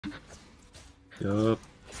Yup.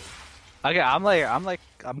 Okay,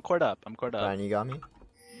 I'm cored up. I'm cored up. Ryan, you got me?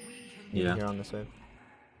 Yeah. Here on this wave.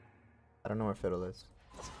 I don't know where Fiddle is.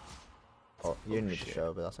 Oh, you didn't need to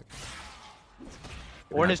show, but that's okay.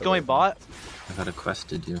 Ornn is going bot. I got a quest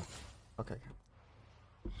to do. Okay.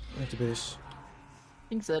 Into base. I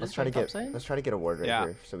think Zed Let's is try to top get side. let's try to get a ward right Yeah.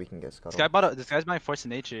 here so we can get scuttle. This guy's buying Force of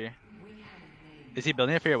Nature. Is he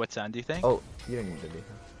building it for your what sound? Do you think? Oh, you didn't need to be here.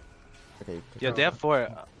 Okay. you picked Yeah, it they up. have 4.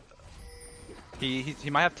 He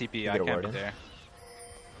might have TP. I get a can't ward be in? there.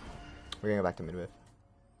 We're gonna go back to mid wave.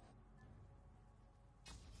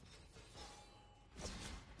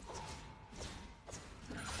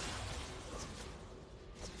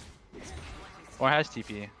 Or has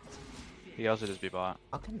TP. He also just be bot.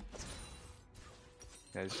 How can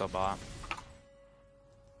Yeah, he's still bot.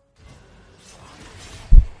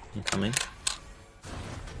 You coming?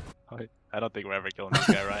 I don't think we're ever killing this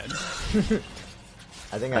guy, Ryan.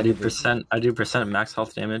 I think I do did percent. I do percent max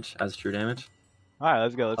health damage as true damage. All right,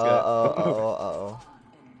 let's go. Let's go. Oh.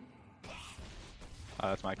 Oh,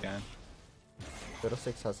 that's my can.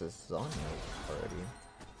 Fiddlesticks has his Zon already.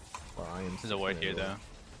 Well, I am There's a ward here though.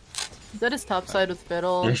 Zed is top side with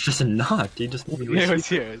Fiddle. There's just a knock. You just. Yeah, it's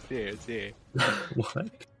here. It's here. It's here. What?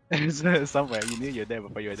 It's somewhere. You knew you were there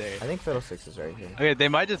before you were there. I think Fiddlesticks is right here. Okay, they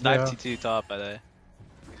might just dive Yeah. T2 top by the way.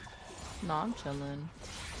 No, I'm chilling.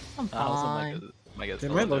 I'm I also fine. might get They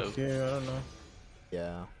solo might look move. here, I don't know.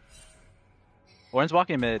 Yeah. Ornn's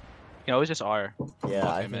walking mid. You can always just R. Yeah, I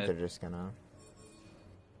Walking think mid. they're just gonna.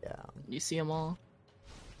 Yeah, You see them all.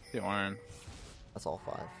 The Ornn. that's all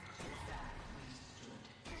 5.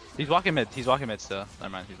 He's walking mid. He's walking mid still.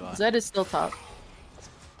 Never mind. He's bot. Zed is still top.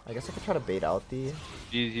 I guess I could try to bait out the.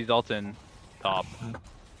 He's ulting top.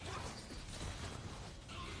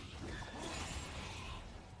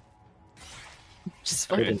 Just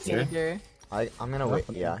Right fucking in here. sit here. I'm gonna wait.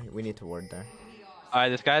 Yeah, we need to ward there. All right,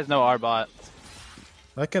 this guy has no R bot.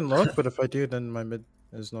 I can look, but if I do, then my mid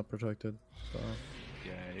is not protected. So.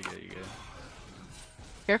 Yeah, you're good. You're good.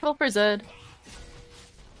 Careful for Zed.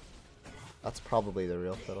 That's probably the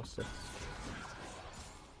real Fiddlesticks.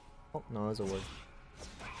 Oh no, there's a ward.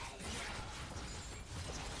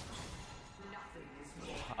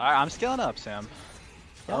 All right, I'm scaling up, Sam.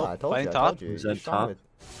 Yeah, Oh, I told fighting you. I top? told you. Is You're that strong top? with-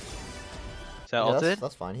 Is that Yeah, ulted?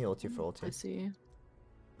 that's fine. He ults you for I ulti. see.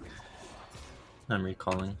 I'm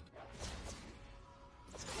recalling.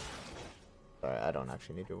 Alright, I don't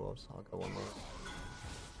actually need your wolves. I'll go one more.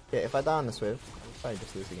 Yeah, if I die on this wave, I'll probably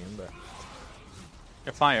just lose the game, but.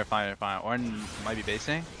 You're fine. You're fine. You're fine. Ornn might be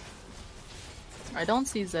basing. I don't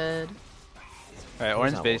see Zed. All right,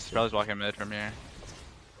 Ornn's not base. ulted. Probably walking mid from here.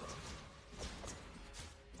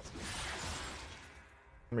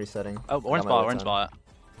 I'm resetting. Oh, Got Ornn's my bot. ults Ornn's on. bot.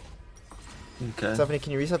 Okay. Stephanie,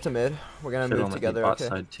 can you reset to mid? We're gonna Fiddle move might be together, bot okay?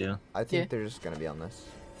 side too. I think Yeah. they're just gonna be on this.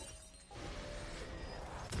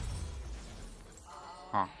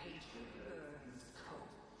 Huh.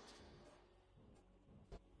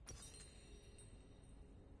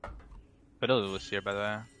 Fiddle was here by the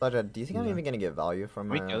way. Slaja, do you think I'm Yeah. even gonna get value from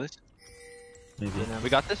Can we my... kill this? Maybe. We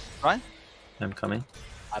got this, Ryan? I'm coming.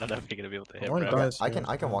 I don't know if you're gonna be able to hit, Ornn bro. dies I here.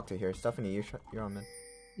 can walk to here. Stephanie, you're on mid.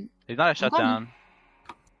 He's not a shutdown.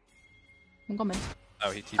 I'm coming.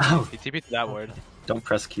 Oh, he TP'd. Ow. He TP'd to that ward. Don't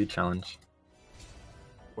press Q challenge.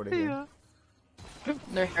 Ward again.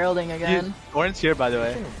 They're heralding again. Ornn's here, by the We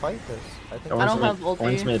way. can fight this. I think I don't mid. have ulti.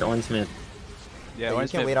 Orange mid. Orange mid. Yeah, you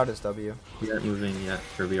Ornn's can't mid. wait out his W. We aren't moving yet.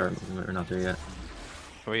 Or we are moving. We're not there yet.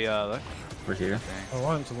 Can we look? We're here. Okay. I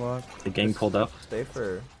wanted to lock. The gang pulled up. Stay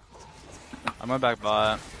for... I'm going back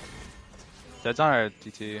bot. Dead's on our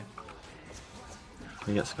TT.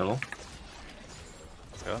 We get scuttle.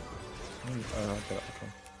 Go. Okay.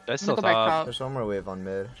 Dead's I'm still gonna go back top. top. There's one more wave on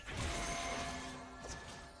mid.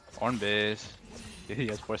 Ornn base. He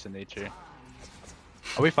has Force of Nature.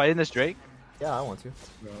 Are we fighting this Drake? Yeah, I want to.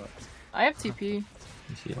 I have TP.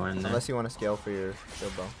 You see Orange there. Unless you want to scale for your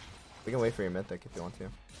shield bow. We can wait for your mythic if you want to.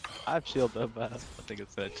 I have shield though, but I don't think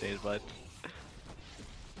it's gonna change much.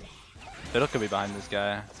 Fiddle could be behind this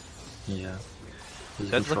guy. Yeah. There's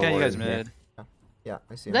a Dead's looking at you control guys ward here. mid. Yeah,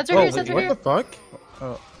 I see him. That's Oh, right here, wait, Zed's what right the here. fuck?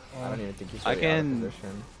 Oh, I don't even think he's I really out of can-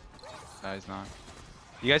 position. No, he's not.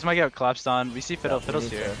 You guys might get collapsed on. We see Fiddle. Yeah, we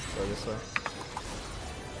Fiddle's need here. to go this way.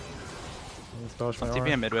 dodge my I'm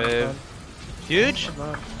TPing arm. mid wave. Huge?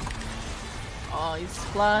 Oh, he's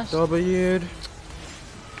flashed. W'd.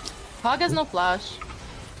 Hog has no flash.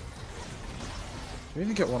 We need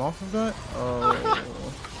to get one off of that? Oh.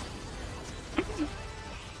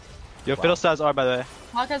 Yo, Wow. Fiddle stats are by the way.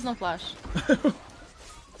 Hog has no flash.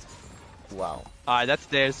 Wow. Alright, that's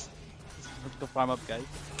theirs. Let's go farm up, guys.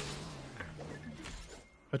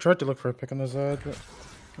 I tried to look for a pick on the Zed, but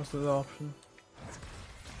what's the option?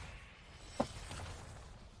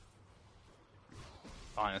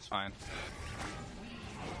 Fine, it's fine.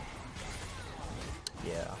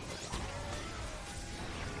 Yeah.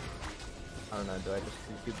 I don't know, do I just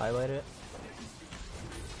keep highlight it?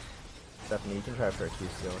 Stephanie, you can try for a Q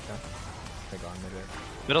steal, okay? I go on mid wave.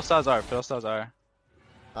 Middle stars are, middle stars are.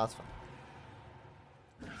 That's fine.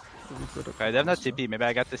 Okay, they have no TP. Maybe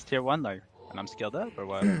I got this tier 1, like, and I'm skilled up, or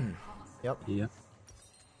what? Yep. Yeah.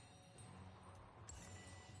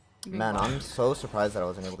 Man, I'm so surprised that I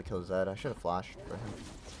wasn't able to kill Zed. I should have flashed for him.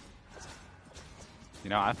 You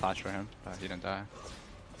know, I flashed for him, but he didn't die.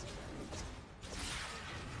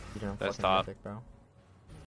 You didn't That's fucking top. mythic, bro.